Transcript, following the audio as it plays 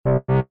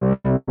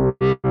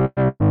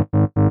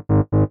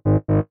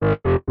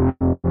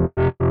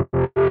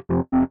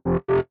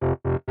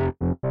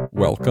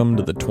Welcome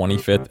to the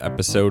 25th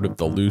episode of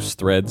the Loose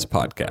Threads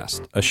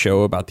podcast, a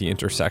show about the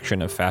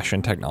intersection of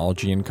fashion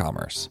technology and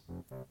commerce.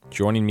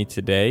 Joining me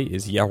today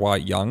is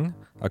Yehua Young,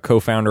 a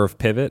co-founder of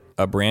Pivot,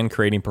 a brand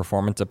creating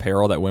performance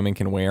apparel that women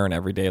can wear in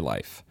everyday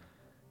life.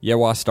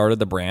 Yehua started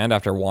the brand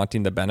after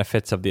wanting the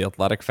benefits of the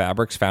athletic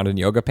fabrics found in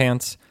yoga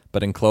pants,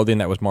 but in clothing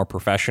that was more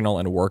professional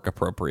and work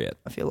appropriate.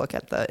 If you look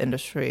at the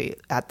industry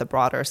at the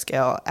broader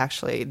scale,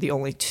 actually the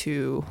only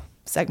two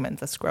segment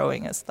that's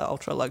growing is the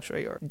ultra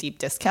luxury or deep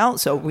discount.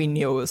 So we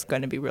knew it was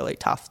going to be really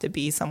tough to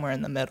be somewhere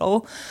in the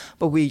middle,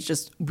 but we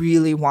just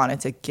really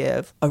wanted to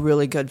give a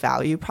really good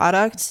value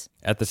product.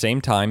 At the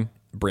same time,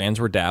 brands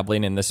were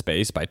dabbling in this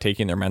space by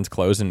taking their men's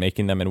clothes and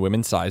making them in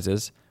women's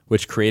sizes,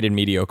 which created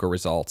mediocre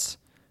results.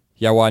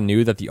 Yehua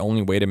knew that the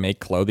only way to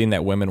make clothing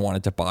that women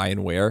wanted to buy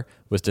and wear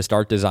was to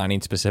start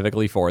designing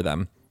specifically for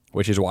them,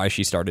 which is why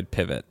she started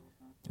Pivot.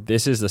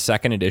 This is the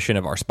second edition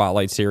of our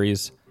Spotlight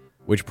series,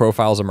 which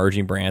profiles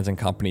emerging brands and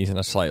companies in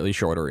a slightly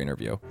shorter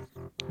interview.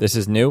 This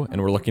is new,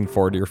 and we're looking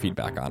forward to your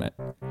feedback on it.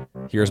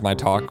 Here's my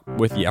talk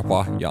with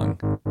Yehua Young.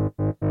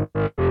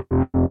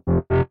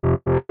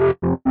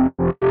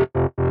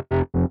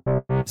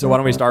 So why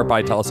don't we start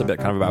by tell us a bit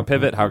kind of about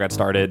Pivot, how it got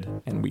started,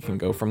 and we can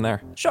go from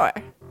there. Sure.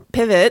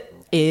 Pivot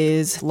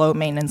is low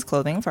maintenance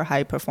clothing for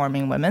high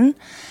performing women.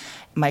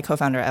 My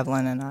co-founder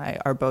Evelyn and I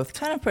are both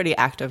kind of pretty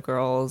active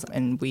girls,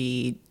 and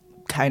we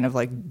kind of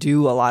like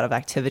do a lot of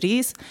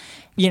activities.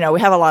 You know, we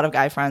have a lot of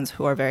guy friends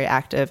who are very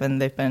active,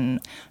 and they've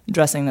been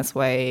dressing this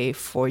way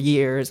for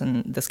years.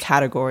 And this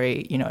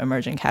category, you know,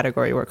 emerging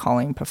category we're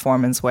calling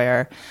performance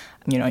wear.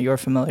 You know, you're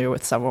familiar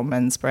with several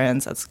men's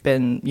brands that's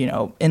been, you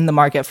know, in the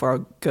market for a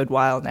good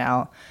while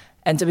now.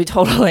 And to be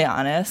totally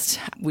honest,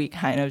 we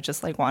kind of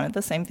just like wanted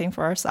the same thing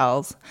for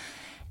ourselves.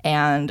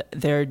 And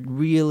there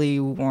really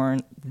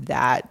weren't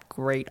that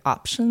great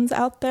options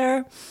out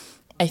there.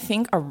 I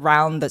think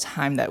around the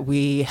time that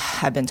we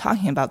had been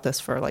talking about this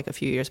for like a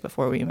few years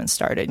before we even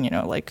started, you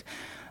know, like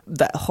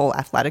the whole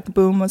athletic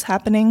boom was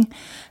happening,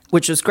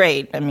 which was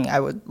great. I mean, I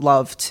would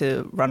love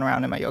to run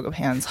around in my yoga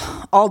pants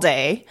all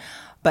day.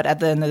 But at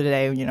the end of the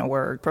day, you know,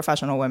 we're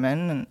professional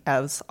women, and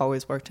I've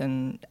always worked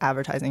in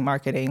advertising,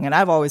 marketing, and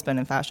I've always been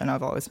in fashion.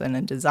 I've always been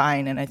in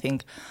design. And I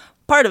think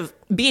part of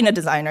being a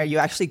designer, you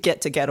actually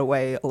get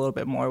away a little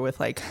bit more with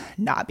like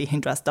not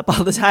being dressed up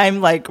all the time,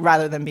 like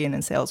rather than being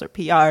in sales or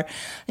PR.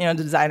 You know,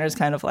 the designer's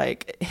kind of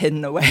like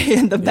hidden away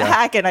in the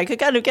back, and I could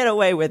kind of get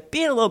away with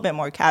being a little bit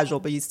more casual,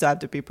 but you still have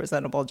to be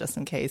presentable just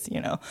in case, you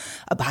know,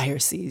 a buyer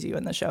sees you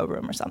in the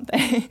showroom or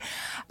something.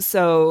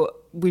 So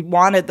we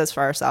wanted this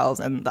for ourselves,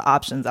 and the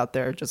options out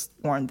there just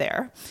weren't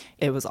there.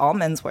 It was all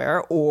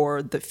menswear,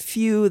 or the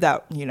few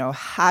that, you know,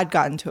 had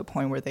gotten to a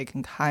point where they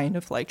can kind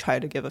of like try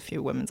to give a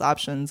few women's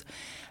options.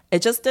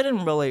 It just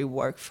didn't really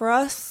work for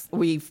us.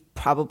 We've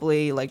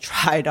probably like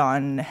tried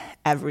on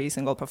every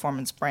single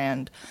performance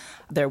brand,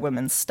 their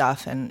women's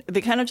stuff, and they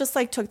kind of just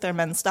like took their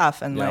men's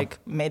stuff and like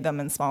made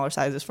them in smaller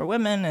sizes for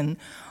women. And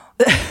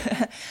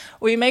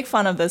we make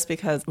fun of this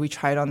because we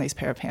tried on these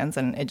pair of pants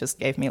and it just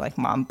gave me like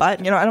mom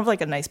butt. You know, I don't have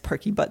like a nice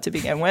perky butt to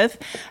begin with.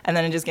 And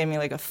then it just gave me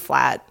like a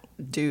flat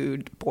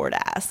dude board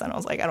ass. And I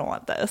was like, I don't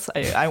want this.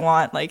 I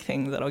want like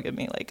things that'll give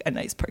me like a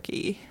nice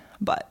perky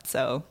butt.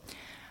 So,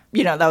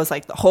 you know, that was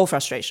like the whole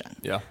frustration.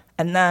 Yeah.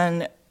 And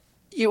then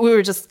we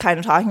were just kind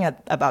of talking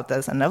about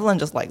this, and Evelyn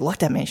just like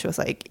looked at me. She was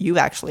like, you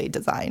actually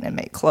design and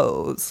make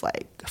clothes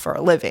like for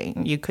a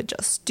living. You could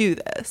just do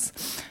this.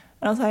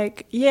 And I was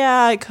like,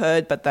 yeah, I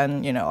could, but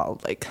then, you know, I'll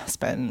like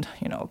spend,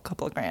 you know, a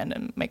couple of grand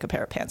and make a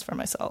pair of pants for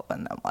myself,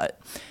 and then what?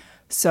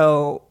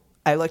 So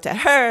I looked at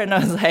her and I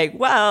was like,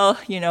 well,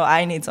 you know,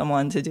 I need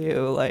someone to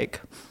do like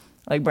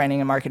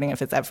branding and marketing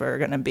if it's ever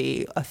going to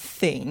be a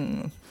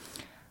thing.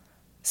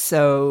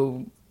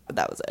 So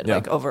that was it,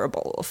 like over a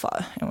bowl of pho.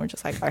 And we're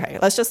just like, all right,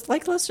 let's just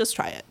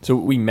try it. So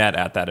we met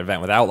at that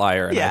event with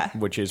Outlier,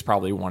 and which is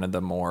probably one of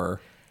the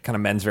more kind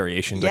of men's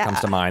variations that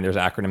comes to mind. There's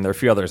Acronym. There are a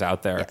few others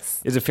out there.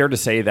 Yes. Is it fair to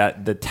say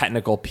that the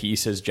technical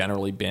piece has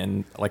generally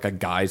been like a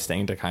guy's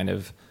thing to kind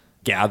of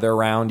gather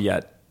around,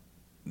 yet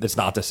it's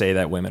not to say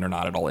that women are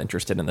not at all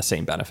interested in the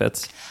same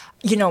benefits?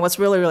 You know, what's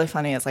really, really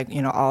funny is like,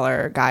 you know, all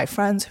our guy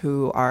friends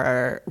who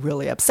are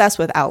really obsessed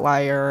with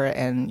Outlier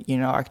and, you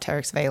know,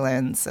 Arc'teryx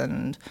Valence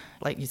and,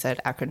 like you said,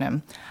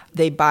 Acronym,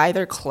 they buy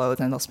their clothes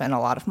and they'll spend a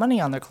lot of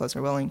money on their clothes.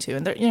 They're willing to.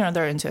 And they're, you know,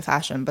 they're into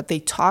fashion, but they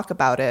talk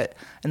about it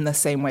in the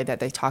same way that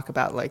they talk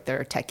about like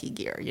their techie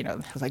gear, you know,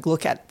 like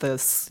look at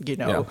this, you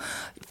know,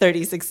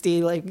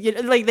 3060, like, you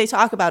know, like they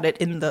talk about it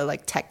in the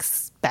like tech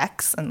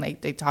specs, and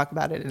like they talk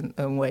about it in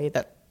a way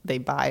that they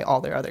buy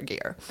all their other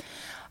gear.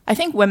 I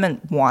think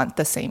women want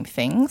the same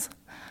things.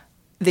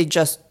 They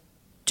just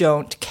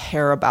don't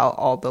care about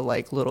all the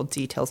like little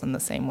details in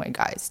the same way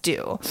guys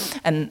do.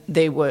 And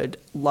they would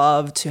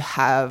love to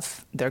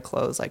have their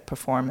clothes like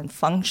perform and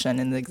function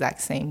in the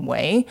exact same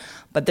way,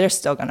 but they're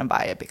still going to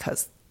buy it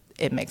because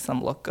it makes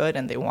them look good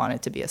and they want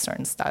it to be a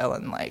certain style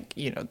and like,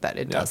 you know, that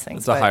it does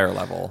things. It's a higher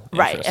level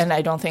interest. Right. And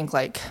I don't think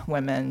like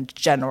women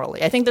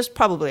generally, I think there's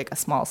probably like a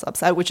small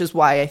subset, which is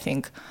why I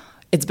think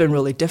it's been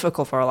really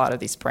difficult for a lot of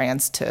these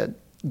brands to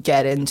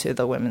get into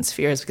the women's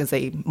spheres because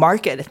they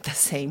market it the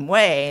same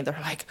way. They're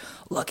like,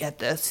 look at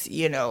this,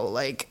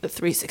 like the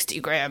 360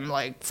 gram,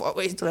 like 4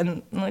 waist.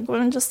 And like,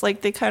 women just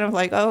like, they kind of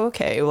like, oh,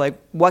 okay,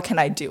 like what can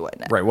I do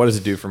in it? Right. What does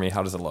it do for me?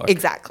 How does it look?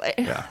 Exactly.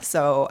 Yeah.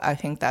 So I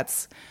think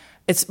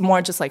it's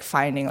more just like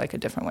finding like a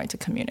different way to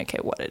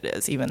communicate what it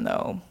is, even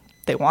though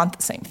they want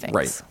the same things.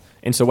 Right.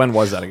 And so when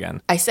was that again?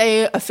 I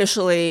say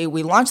officially,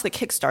 we launched the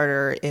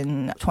Kickstarter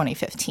in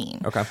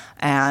 2015. Okay.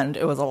 And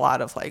it was a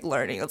lot of like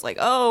learning. It's like,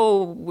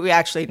 oh, we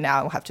actually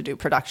now have to do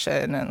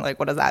production, and like,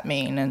 what does that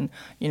mean? And,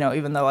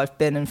 even though I've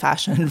been in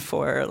fashion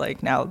for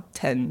like now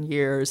 10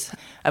 years,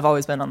 I've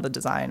always been on the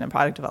design and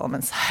product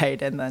development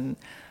side. And then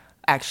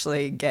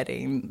actually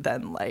getting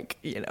then like,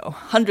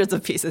 hundreds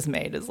of pieces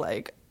made is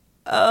like,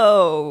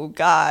 oh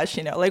gosh,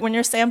 like when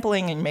you're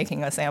sampling and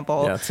making a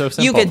sample, yeah, it's so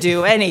simple. you can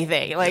do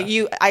anything. Like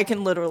I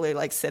can literally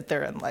like sit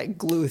there and like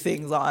glue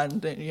things on,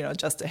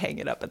 just to hang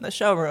it up in the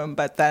showroom.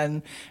 But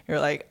then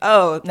you're like,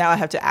 oh, now I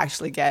have to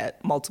actually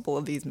get multiple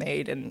of these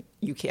made, and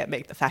you can't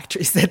make the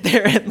factory sit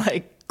there and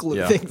like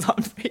glue things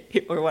on for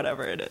you or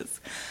whatever it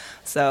is.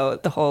 So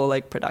the whole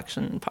like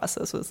production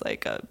process was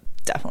like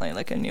definitely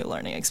like a new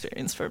learning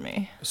experience for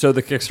me. So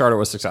the Kickstarter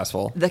was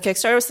successful. The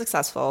Kickstarter was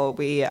successful.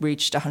 We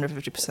reached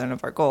 150%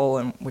 of our goal,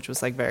 and which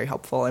was like very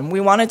helpful. And we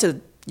wanted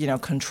to,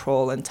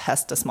 control and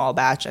test a small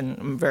batch. And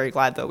I'm very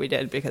glad that we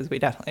did, because we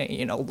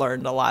definitely,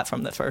 learned a lot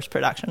from the first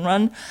production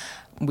run.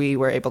 We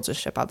were able to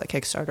ship out the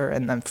Kickstarter,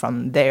 and then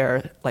from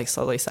there, like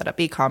slowly set up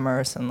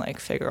e-commerce and like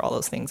figure all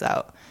those things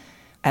out.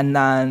 And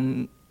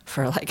then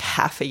for like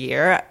half a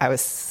year, I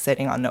was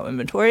sitting on no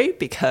inventory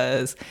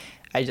because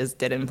I just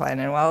didn't plan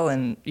it well.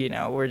 And,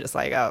 we're just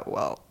like, oh,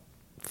 well,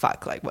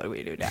 fuck, like, what do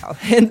we do now?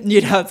 And,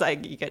 it's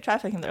like, you get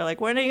traffic and they're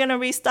like, when are you going to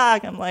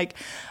restock? I'm like,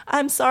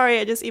 I'm sorry,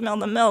 I just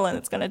emailed the mill and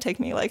it's going to take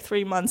me like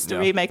 3 months to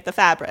remake the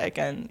fabric.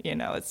 And,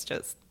 it's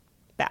just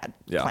bad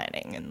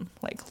planning and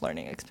like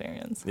learning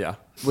experience. Yeah.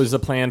 Was the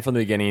plan from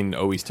the beginning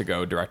always to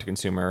go direct to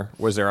consumer?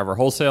 Was there ever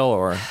wholesale,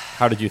 or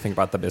how did you think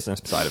about the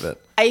business side of it?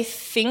 I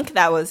think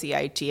that was the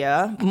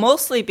idea,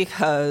 mostly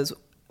because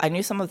I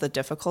knew some of the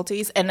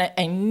difficulties, and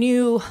I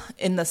knew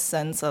in the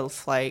sense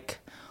of like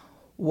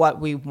what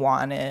we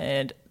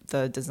wanted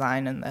the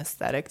design and the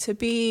aesthetic to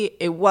be.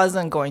 It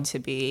wasn't going to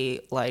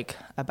be like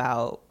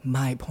about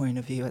my point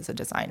of view as a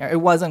designer. It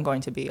wasn't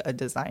going to be a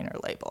designer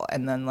label.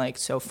 And then like,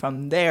 so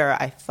from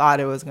there, I thought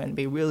it was going to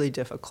be really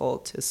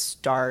difficult to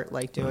start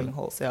like doing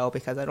wholesale,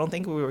 because I don't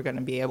think we were going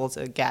to be able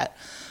to get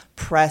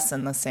press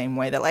in the same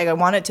way that like I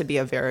want it to be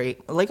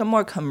a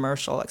more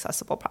commercial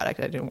accessible product.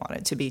 I didn't want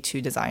it to be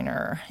too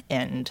designer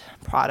end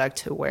product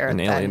to where and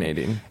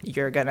alienating.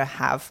 You're gonna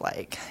have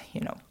like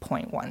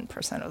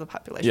 0.1% of the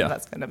population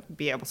that's gonna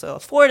be able to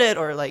afford it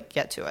or like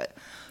get to it.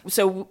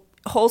 So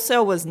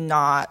wholesale was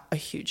not a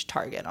huge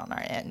target on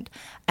our end.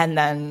 And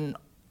then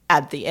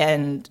at the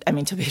end, I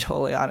mean, to be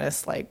totally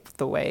honest, like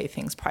the way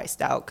things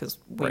priced out, because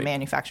we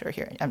manufacture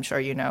here, I'm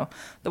sure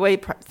the way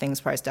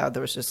things priced out,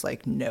 there was just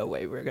like no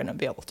way we were going to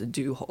be able to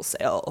do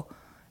wholesale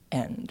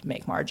and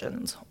make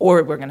margins,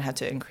 or we're going to have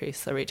to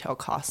increase the retail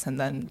costs. And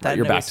then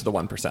you're back to the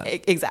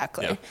 1%.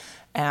 Exactly. Yeah.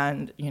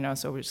 And,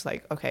 so we're just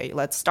like, okay,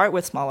 let's start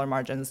with smaller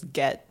margins,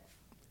 get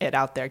it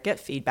out there, get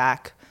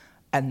feedback,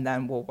 and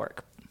then we'll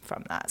work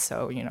from that.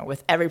 So,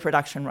 with every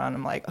production run,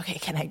 I'm like, okay,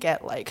 can I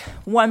get like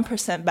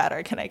 1%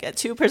 better? Can I get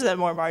 2%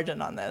 more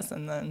margin on this?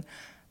 And then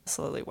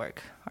slowly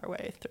work our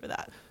way through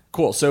that.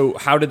 Cool. So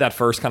how did that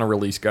first kind of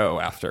release go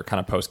after kind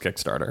of post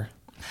Kickstarter?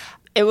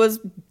 It was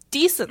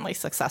decently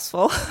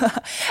successful.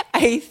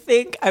 I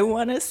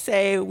want to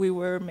say we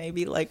were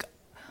maybe like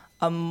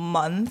a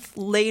month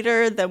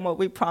later than what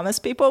we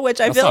promised people, which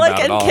I feel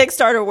like in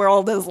Kickstarter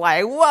world is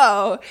like,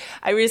 whoa.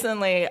 I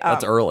recently...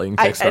 That's early in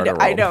Kickstarter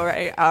world. I know,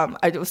 right?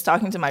 I was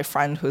talking to my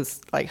friend who's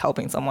like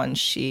helping someone.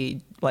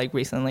 She like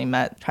recently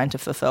met trying to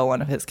fulfill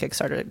one of his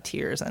Kickstarter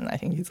tiers, and I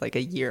think he's like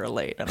a year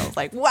late. And I was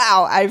like,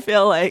 wow, I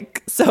feel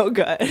like so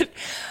good.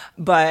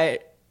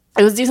 But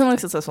it was decently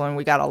successful, and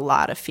we got a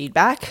lot of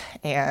feedback,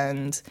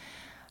 and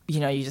you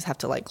just have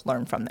to like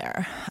learn from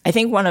there. I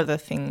think one of the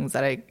things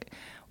that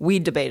we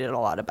debated a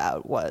lot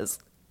about was,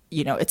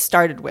 it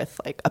started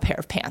with like a pair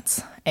of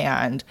pants.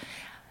 And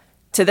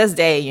to this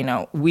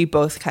day, we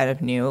both kind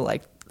of knew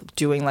like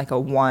doing like a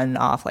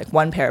one-off, like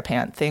one pair of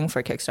pant thing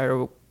for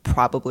Kickstarter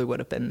probably would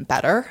have been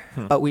better.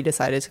 But we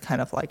decided to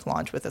kind of like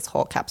launch with this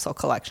whole capsule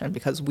collection,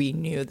 because we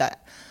knew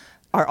that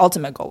our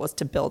ultimate goal was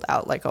to build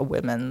out like a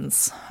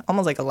women's,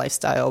 almost like a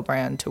lifestyle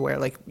brand, to where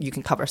like you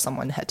can cover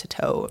someone head to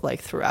toe,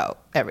 like throughout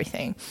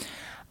everything.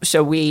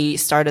 So we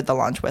started the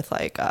launch with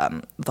like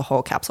the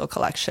whole capsule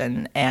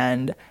collection,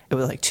 and it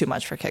was like too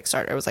much for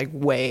Kickstarter. It was like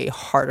way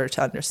harder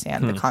to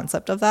understand the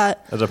concept of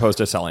that. As opposed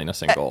to selling a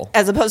single.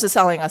 As opposed to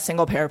selling a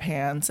single pair of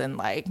pants and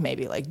like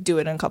maybe like do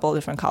it in a couple of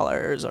different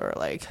colors, or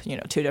like,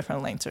 2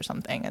 different lengths or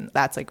something. And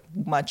that's like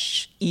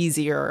much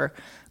easier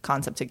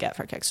concept to get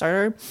for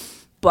Kickstarter.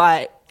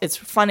 But it's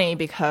funny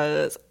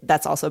because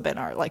that's also been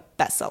our like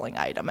best selling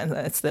item. And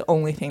it's the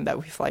only thing that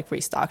we've like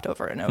restocked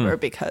over and over,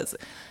 because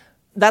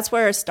that's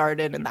where it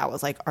started, and that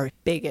was like our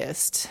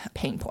biggest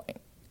pain point.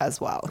 as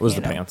well. It was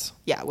the pants.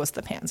 Yeah, it was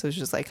the pants. It was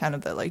just like kind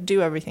of the like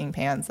do everything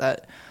pants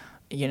that,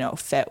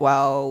 fit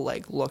well,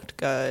 like looked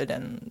good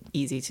and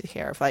easy to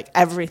care of. Like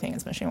everything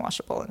is machine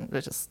washable,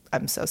 and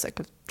I'm so sick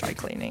of dry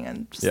cleaning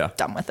and just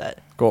done with it.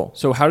 Cool.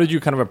 So how did you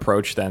kind of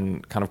approach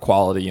then kind of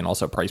quality and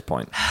also price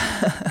point?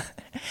 I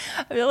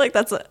feel like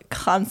that's a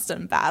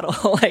constant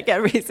battle, like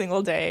every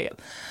single day.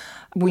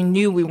 We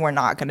knew we were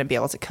not going to be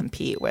able to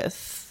compete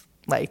with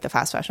like the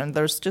fast fashion.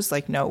 There's just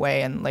like no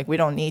way, and like we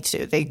don't need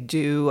to. They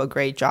do a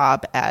great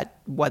job at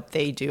what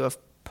they do of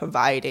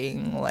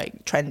providing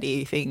like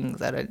trendy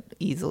things at an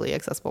easily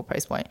accessible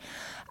price point.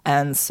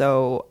 And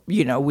so,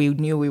 we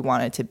knew we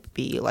wanted to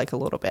be like a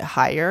little bit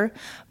higher.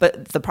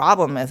 But the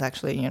problem is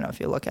actually, if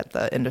you look at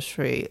the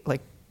industry,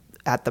 like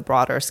at the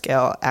broader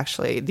scale,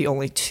 actually the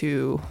only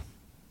two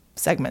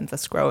segment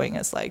that's growing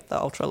is like the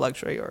ultra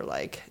luxury or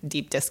like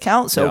deep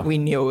discount. So we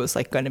knew it was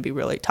like going to be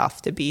really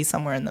tough to be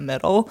somewhere in the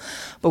middle,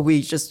 but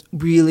we just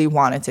really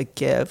wanted to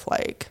give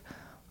like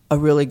a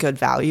really good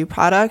value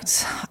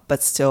product,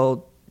 but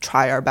still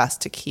try our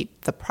best to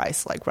keep the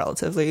price like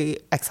relatively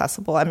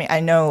accessible. I mean, I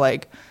know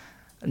like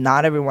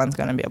not everyone's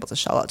going to be able to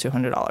shell out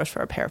 $200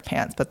 for a pair of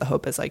pants, but the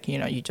hope is like,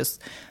 you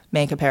just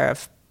make a pair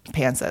of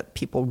pants that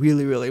people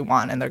really, really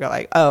want, and they're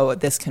like, oh,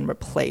 this can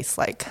replace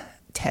like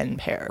 10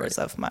 pairs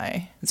of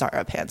my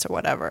Zara pants or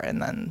whatever,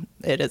 and then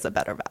it is a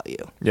better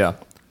value. Yeah.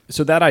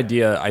 So that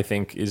idea, I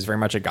think, is very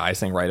much a guy's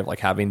thing, right? Of like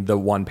having the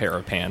one pair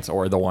of pants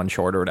or the one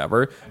short or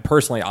whatever.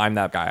 Personally, I'm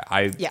that guy.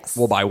 I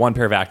will buy one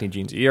pair of acne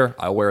jeans a year.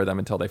 I'll wear them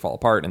until they fall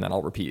apart, and then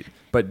I'll repeat.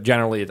 But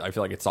generally, I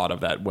feel like it's thought of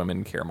that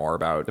women care more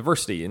about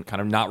diversity and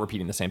kind of not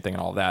repeating the same thing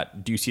and all of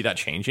that. Do you see that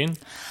changing?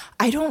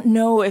 I don't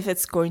know if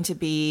it's going to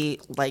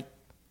be like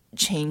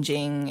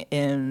changing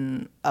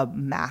in a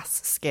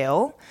mass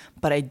scale,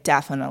 but I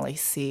definitely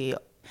see.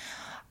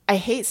 I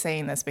hate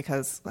saying this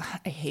because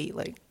I hate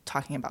like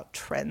talking about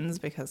trends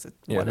because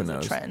what is a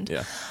trend?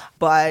 Yeah.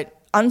 But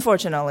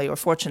unfortunately or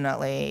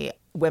fortunately,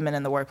 women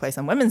in the workplace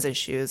and women's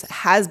issues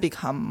has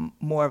become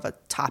more of a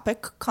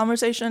topic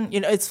conversation.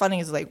 It's funny,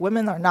 it's like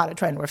women are not a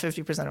trend. We're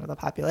 50% of the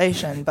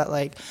population, but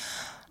like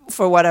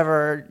for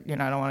whatever, I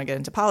don't want to get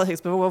into politics,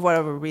 but for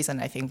whatever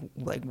reason, I think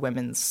like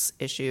women's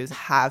issues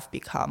have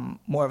become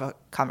more of a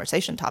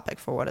conversation topic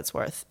for what it's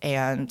worth.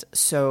 And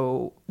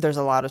so there's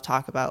a lot of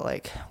talk about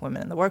like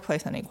women in the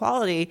workplace and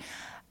equality.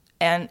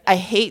 And I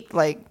hate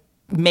like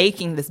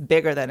making this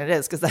bigger than it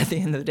is, because at the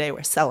end of the day,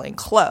 we're selling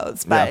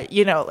clothes. But,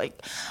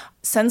 like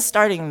since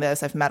starting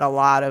this, I've met a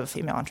lot of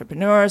female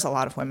entrepreneurs, a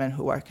lot of women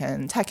who work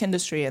in tech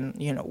industry and,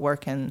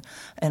 work in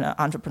an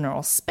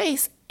entrepreneurial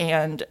space.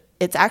 And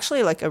it's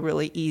actually like a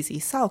really easy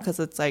sell, because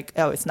it's like,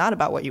 oh, it's not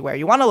about what you wear.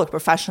 You want to look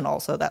professional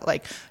so that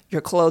like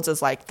your clothes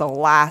is like the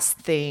last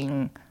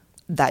thing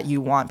that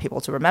you want people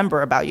to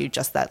remember about you,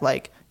 just that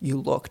like you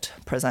looked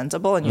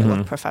presentable and you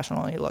look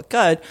professional and you look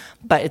good.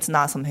 But it's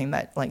not something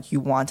that like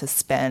you want to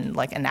spend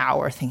like an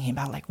hour thinking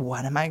about like,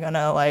 what am I going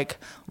to like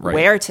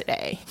wear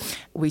today?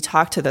 We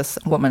talked to this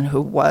woman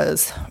who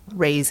was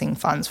raising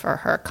funds for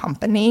her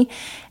company.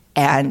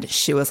 And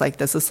she was like,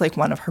 this is like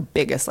one of her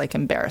biggest like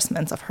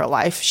embarrassments of her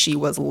life. She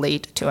was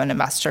late to an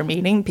investor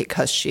meeting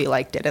because she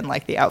like didn't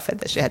like the outfit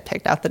that she had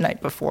picked out the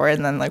night before,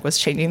 and then like was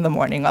changing the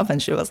morning of, and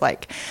she was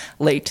like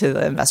late to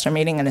the investor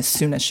meeting. And as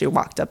soon as she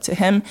walked up to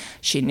him,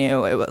 she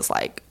knew it was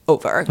like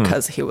over,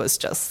 because he was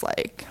just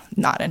like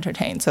not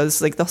entertained. So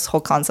it's like this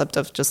whole concept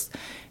of just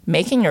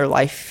making your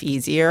life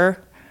easier,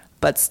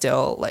 but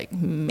still like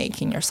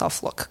making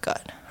yourself look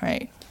good,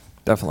 right?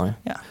 Definitely.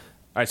 Yeah.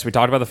 All right, so we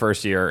talked about the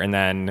first year, and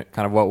then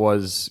kind of what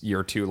was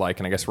year 2 like,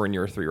 and I guess we're in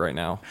year 3 right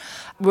now.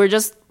 We're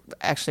just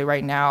actually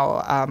right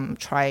now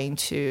trying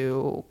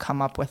to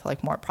come up with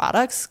like more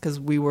products, because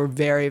we were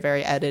very,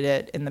 very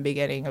edited in the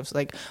beginning of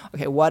like,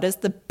 okay, what is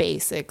the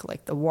basic,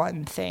 like the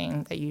one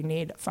thing that you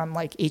need from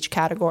like each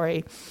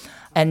category?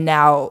 And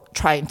now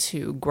trying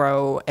to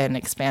grow and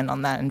expand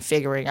on that and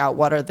figuring out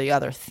what are the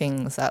other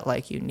things that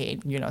like you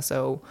need,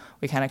 so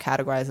we kind of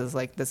categorize as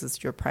like, this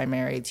is your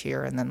primary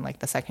tier, and then like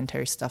the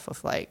secondary stuff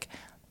of like,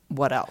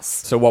 what else?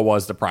 So what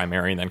was the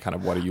primary, and then kind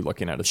of what are you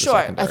looking at as the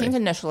secondary? I think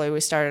initially we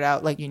started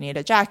out like you need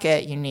a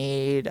jacket, you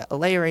need a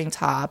layering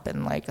top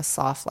and like a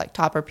soft like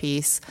topper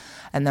piece.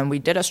 And then we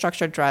did a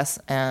structured dress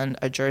and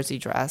a jersey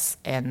dress,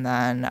 and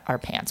then our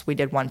pants. We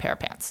did one pair of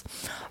pants.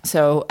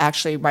 So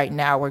actually right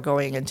now we're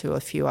going into a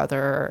few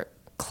other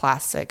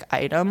classic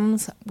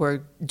items.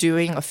 We're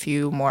doing a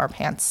few more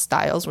pants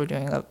styles. We're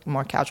doing a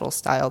more casual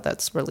style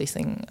that's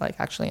releasing like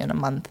actually in a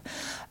month.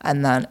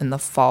 And then in the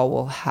fall,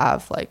 we'll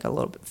have like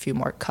a few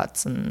more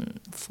cuts and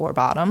 4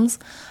 bottoms.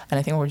 And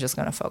I think we're just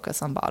going to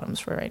focus on bottoms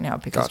for right now,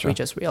 because we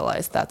just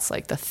realized that's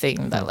like the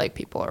thing that like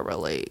people are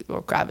really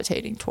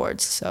gravitating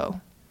towards.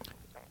 So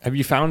have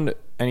you found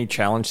any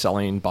challenge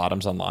selling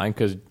bottoms online?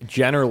 Because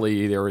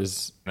generally there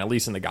is, at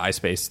least in the guy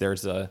space,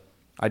 there's a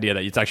idea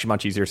that it's actually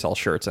much easier to sell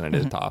shirts than it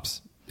is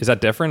tops. Is that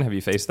different? Have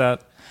you faced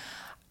that?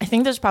 I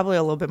think there's probably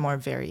a little bit more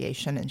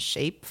variation in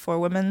shape for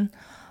women.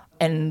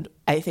 And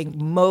I think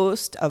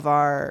most of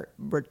our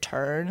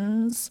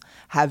returns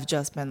have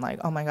just been like,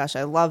 oh my gosh,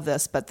 I love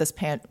this, but this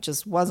pant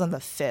just wasn't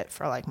the fit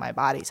for like my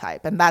body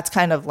type. And that's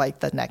kind of like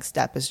the next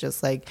step, is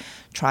just like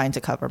trying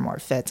to cover more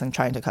fits and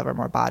trying to cover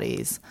more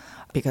bodies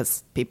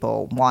because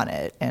people want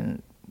it.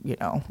 And, you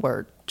know,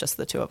 we're just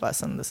the two of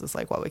us and this is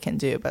like what we can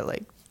do, but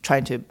like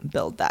trying to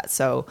build that.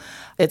 So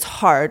it's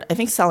hard. I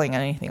think selling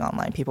anything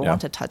online, people want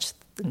to touch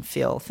and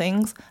feel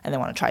things and they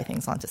want to try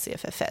things on to see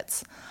if it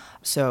fits.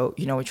 So,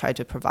 you know, we try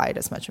to provide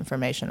as much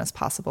information as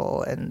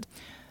possible and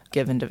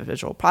give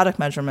individual product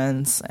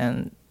measurements.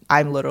 And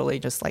I'm literally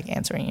just like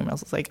answering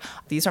emails. It's like,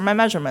 these are my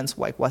measurements.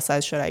 Like, what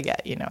size should I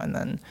get? You know, and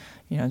then,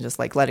 you know, just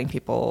like letting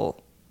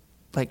people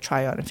like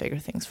try on and figure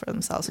things for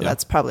themselves. So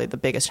that's probably the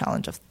biggest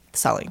challenge of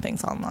selling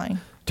things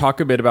online. Talk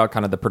a bit about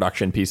kind of the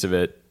production piece of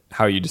it,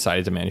 how you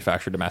decided to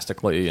manufacture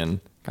domestically and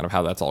kind of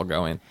how that's all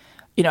going.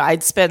 You know,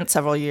 I'd spent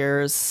several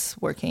years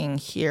working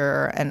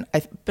here and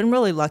I've been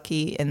really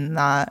lucky in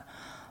that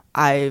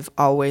I've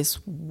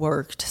always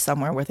worked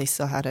somewhere where they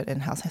still had an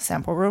in-house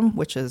sample room,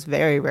 which is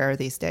very rare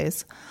these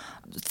days.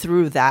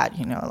 Through that,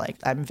 you know, like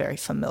I'm very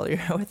familiar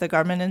with the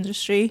garment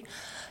industry.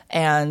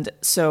 And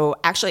so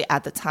actually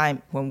at the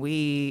time when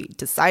we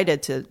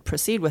decided to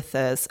proceed with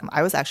this,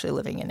 I was actually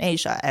living in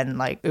Asia and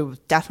like it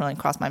would definitely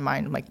crossed my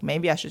mind, like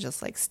maybe I should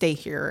just like stay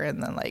here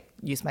and then like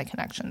use my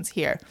connections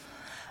here.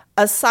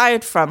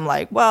 Aside from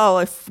like, well,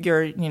 if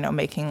you're, you know,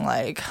 making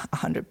like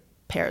 100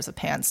 pairs of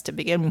pants to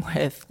begin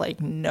with,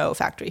 like no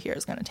factory here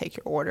is going to take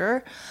your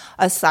order.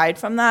 Aside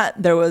from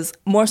that, there was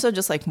more so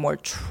just like more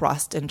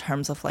trust in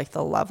terms of like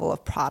the level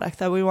of product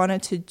that we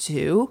wanted to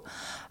do.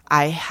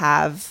 I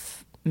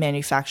have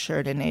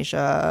manufactured in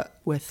Asia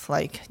with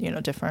like, you know,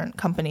 different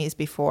companies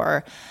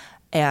before,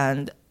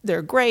 and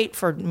they're great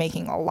for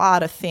making a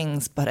lot of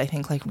things. But I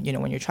think like, you know,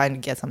 when you're trying to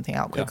get something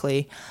out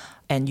quickly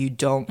and you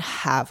don't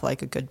have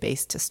like a good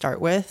base to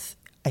start with,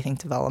 I think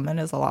development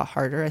is a lot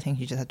harder. I think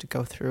you just have to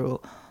go through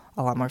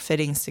a lot more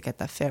fittings to get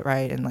that fit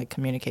right, and like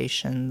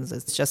communications,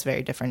 it's just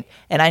very different.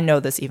 And I know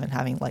this even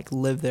having like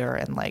lived there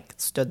and like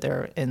stood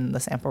there in the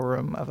sample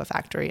room of a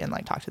factory and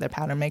like talked to their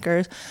pattern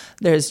makers,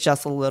 there's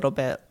just a little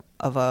bit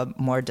of a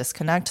more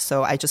disconnect.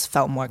 So I just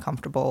felt more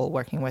comfortable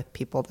working with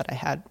people that I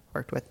had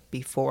worked with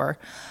before.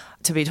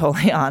 To be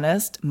totally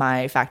honest,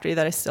 my factory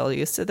that I still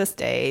use to this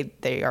day,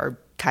 they are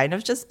kind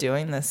of just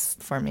doing this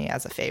for me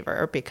as a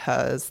favor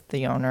because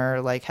the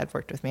owner like had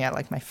worked with me at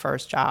like my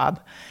first job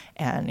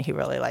and he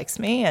really likes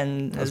me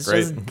and is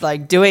just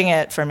like doing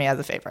it for me as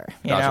a favor,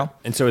 you know?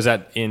 And so is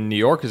that in New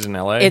York? Is it in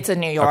LA? It's in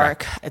New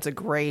York. Okay. It's a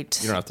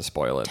great, you don't have to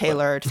spoil it,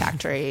 tailored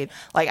factory.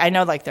 Like I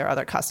know like there are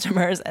other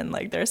customers and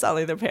like they're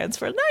selling their pants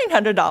for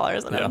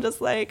 $900 and I'm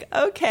just like,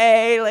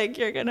 okay, like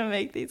you're going to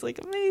make these like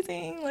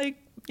amazing, like,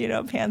 you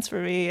know, pants for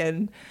me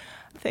and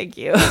thank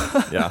you.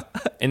 Yeah.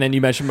 And then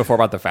you mentioned before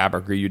about the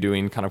fabric. Are you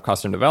doing kind of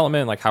custom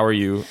development? Like, how are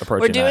you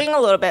approaching We're doing a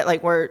little bit.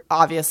 Like, we're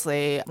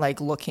obviously like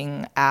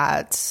looking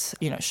at,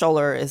 you know,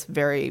 Scholler is a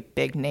very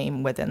big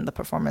name within the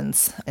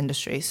performance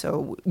industry.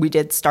 So we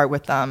did start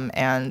with them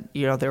and,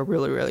 you know, they're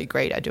really, really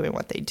great at doing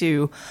what they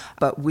do.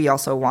 But we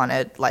also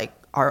wanted like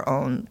our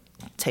own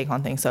take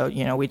on things. So,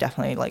 you know, we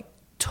definitely like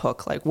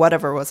took like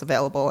whatever was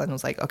available and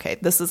was like, okay,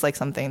 this is like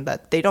something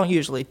that they don't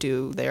usually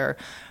do. They're,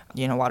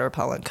 you know, water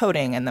repellent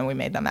coating, and then we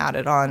made them add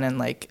it on and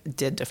like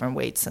did different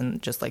weights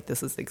and just like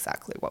this is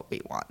exactly what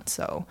we want.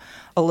 So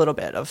a little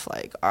bit of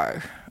like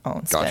our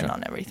own spin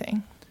on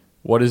everything.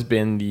 What has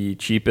been the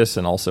cheapest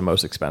and also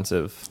most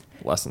expensive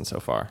lesson so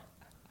far?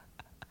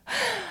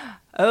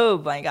 Oh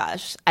my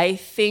gosh. I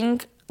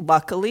think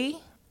luckily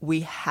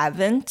we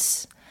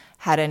haven't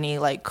had any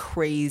like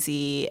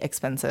crazy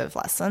expensive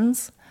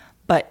lessons.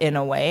 But in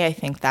a way, I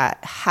think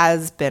that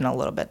has been a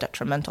little bit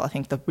detrimental. I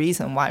think the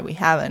reason why we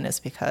haven't is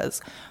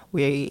because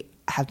we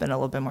have been a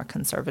little bit more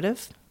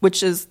conservative,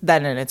 which is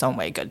then in its own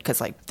way good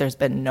because like there's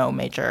been no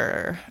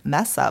major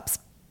mess ups.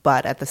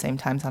 But at the same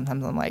time,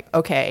 sometimes I'm like,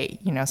 okay,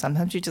 you know,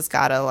 sometimes you just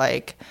gotta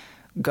like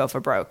go for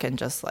broke and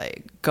just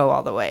like go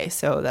all the way.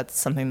 So that's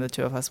something the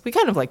two of us, we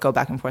kind of like go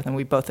back and forth and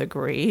we both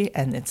agree.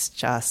 And it's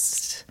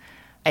just,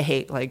 I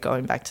hate like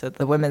going back to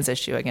the women's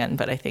issue again,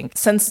 but I think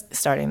since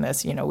starting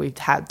this, you know, we've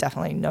had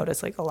definitely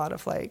noticed like a lot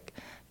of like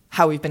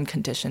how we've been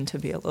conditioned to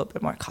be a little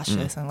bit more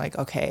cautious and like,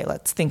 okay,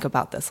 let's think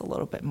about this a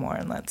little bit more.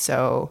 And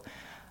so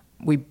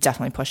we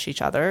definitely pushed each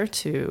other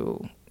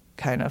to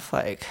kind of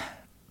like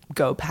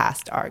go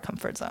past our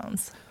comfort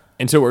zones.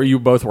 And so are you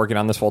both working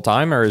on this full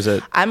time or is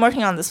it? I'm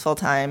working on this full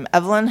time.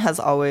 Evelyn has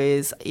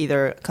always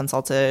either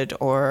consulted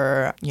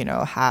or, you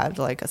know, had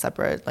like a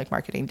separate like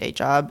marketing day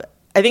job.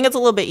 I think it's a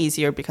little bit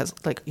easier because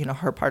like, you know,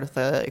 her part of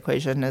the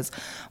equation is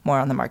more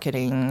on the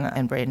marketing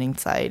and branding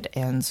side.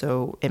 And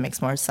so it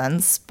makes more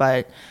sense.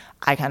 But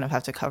I kind of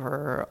have to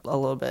cover a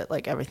little bit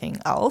like everything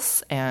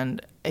else.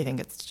 And I think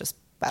it's just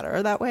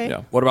better that way.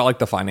 Yeah. What about like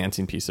the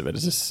financing piece of it?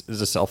 Is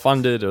this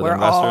self-funded or We're the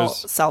investors? all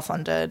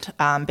self-funded.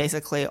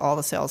 Basically, all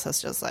the sales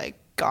has just like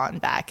gone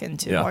back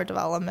into more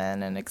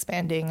development and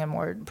expanding and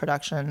more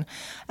production.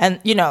 And,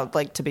 you know,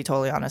 like to be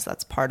totally honest,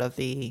 that's part of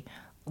the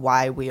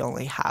why we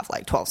only have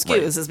like 12 SKUs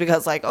Right. is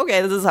because like,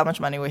 okay, this is how much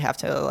money we have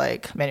to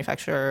like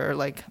manufacture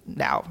like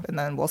now, and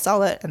then we'll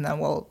sell it, and then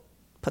we'll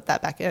put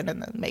that back in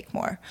and then make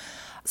more.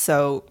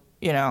 So,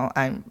 you know,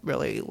 I'm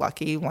really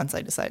lucky. Once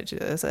I decided to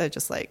do this, I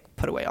just like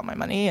put away all my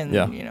money, and,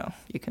 Yeah. you know,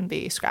 you can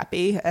be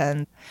scrappy.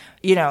 And,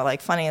 you know,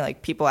 like funny,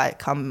 like people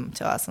come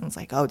to us and it's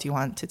like, oh, do you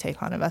want to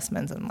take on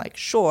investments? And like,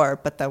 sure,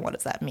 but then what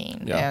does that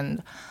mean? Yeah.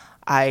 And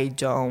I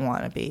don't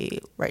want to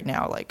be right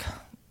now like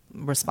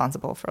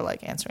responsible for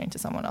like answering to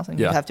someone else. And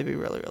Yeah. you have to be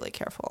really, really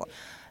careful.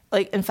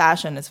 Like in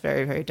fashion, it's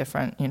very, very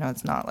different. You know,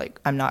 it's not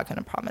like I'm not going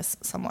to promise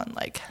someone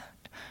like,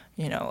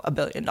 you know, $1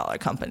 billion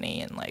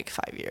company in like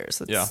 5 years.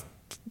 It's Yeah.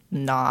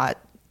 not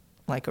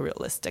like a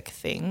realistic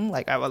thing.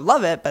 Like I would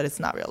love it, but it's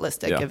not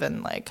realistic Yeah.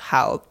 given like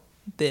how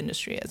the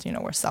industry is. You know,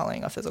 we're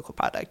selling a physical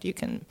product. You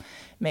can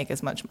make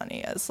as much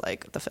money as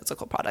like the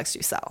physical products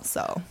you sell.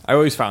 So I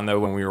always found though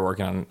when we were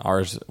working on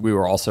ours, we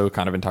were also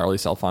kind of entirely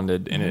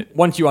self-funded. And it,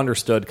 once you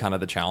understood kind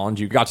of the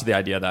challenge, you got to the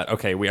idea that,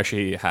 okay, we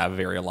actually have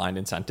very aligned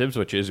incentives,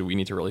 which is we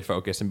need to really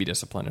focus and be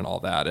disciplined and all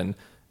that. And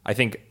I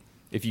think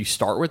if you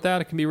start with that,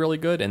 it can be really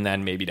good. And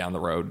then maybe down the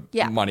road,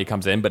 Yeah. money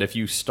comes in. But if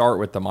you start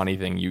with the money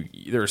thing,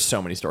 there's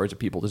so many stories of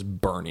people just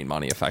burning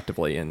money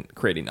effectively and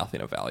creating nothing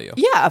of value.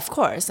 yeah, of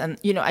course. And,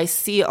 you know, I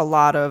see a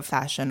lot of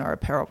fashion or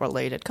apparel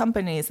related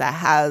companies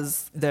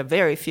the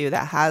very few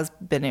that has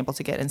been able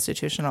to get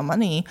institutional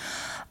money.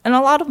 And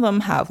a lot of them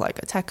have like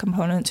a tech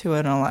component to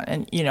it.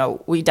 And you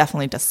know, we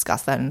definitely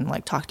discussed that and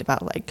like talked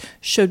about like,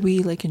 should we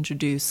like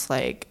introduce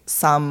like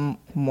some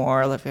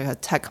more like a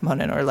tech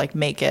component or like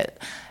make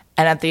it.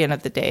 And at the end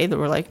of the day, they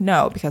were like,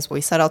 no, because we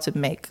set out to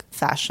make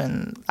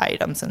fashion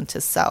items and to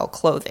sell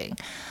clothing.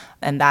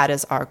 And that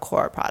is our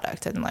core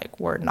product. And like,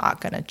 we're not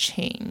going to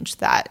change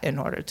that in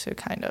order to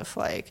kind of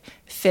like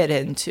fit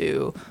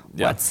into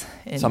Yeah. what's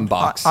Some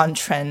box. on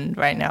trend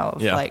right now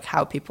of Yeah. like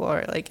how people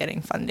are like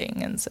getting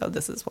funding. And so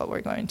this is what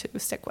we're going to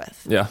stick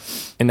with. Yeah.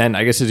 And then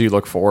I guess as you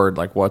look forward,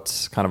 like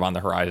what's kind of on the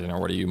horizon or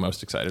what are you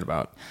most excited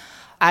about?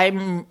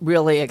 I'm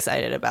really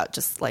excited about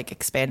just like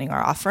expanding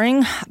our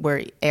offering.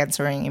 We're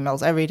answering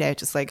emails every day,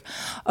 just like,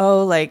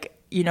 oh, like,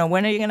 you know,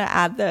 when are you going to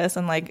add this?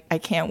 And like, I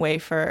can't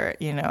wait for,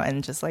 you know,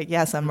 and just like,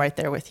 yes, I'm right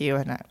there with you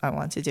and I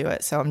want to do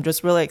it. So I'm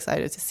just really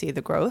excited to see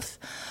the growth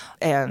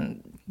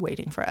and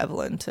waiting for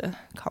Evelyn to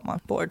come on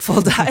board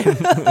full time.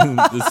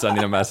 Just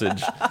sending a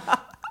message.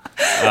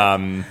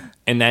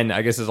 And then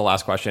I guess as a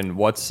last question,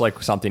 what's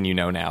like something you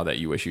know now that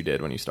you wish you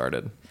did when you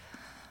started?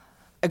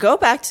 I go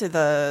back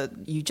to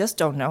you just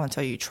don't know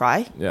until you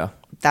try. Yeah.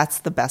 That's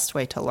the best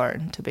way to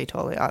learn, to be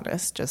totally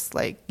honest. Just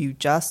like you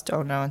just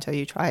don't know until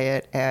you try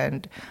it.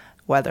 And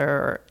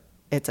whether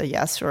it's a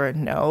yes or a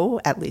no,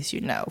 at least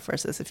you know.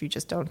 Versus if you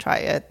just don't try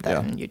it,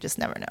 then you just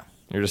never know.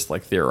 You're just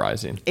like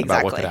theorizing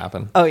about what could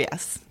happen. Oh,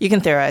 yes. You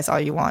can theorize all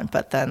you want,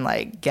 but then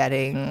like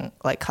getting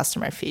like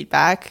customer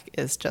feedback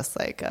is just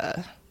like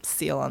a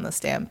seal on the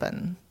stamp.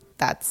 And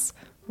that's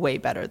way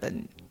better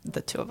than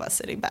the two of us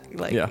sitting back,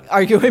 like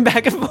arguing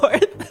back and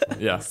forth.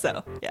 Yeah.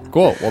 So, yeah.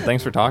 Cool. Well,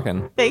 thanks for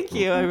talking. Thank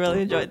you. I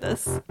really enjoyed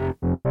this.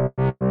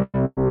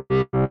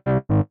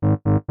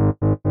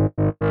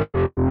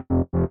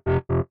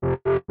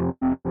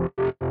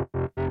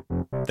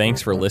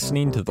 Thanks for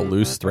listening to the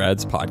Loose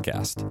Threads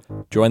podcast.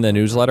 Join the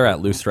newsletter at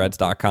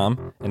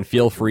loosethreads.com and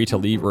feel free to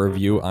leave a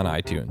review on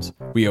iTunes.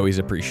 We always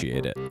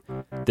appreciate it.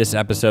 This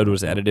episode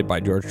was edited by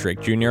George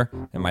Drake Jr.,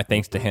 and my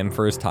thanks to him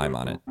for his time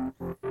on it.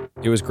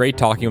 It was great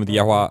talking with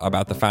Yehua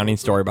about the founding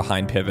story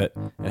behind Pivot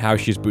and how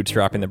she's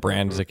bootstrapping the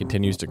brand as it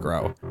continues to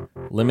grow.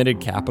 Limited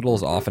capital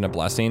is often a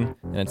blessing,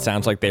 and it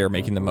sounds like they are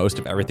making the most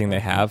of everything they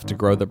have to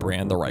grow the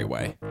brand the right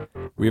way.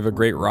 We have a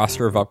great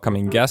roster of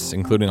upcoming guests,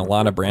 including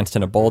Alana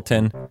Branston of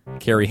Bulletin,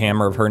 Carrie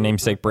Hammer of her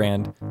namesake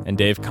brand, and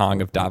Dave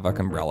Kong of Davok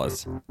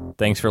Umbrellas.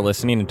 Thanks for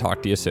listening and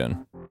talk to you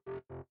soon.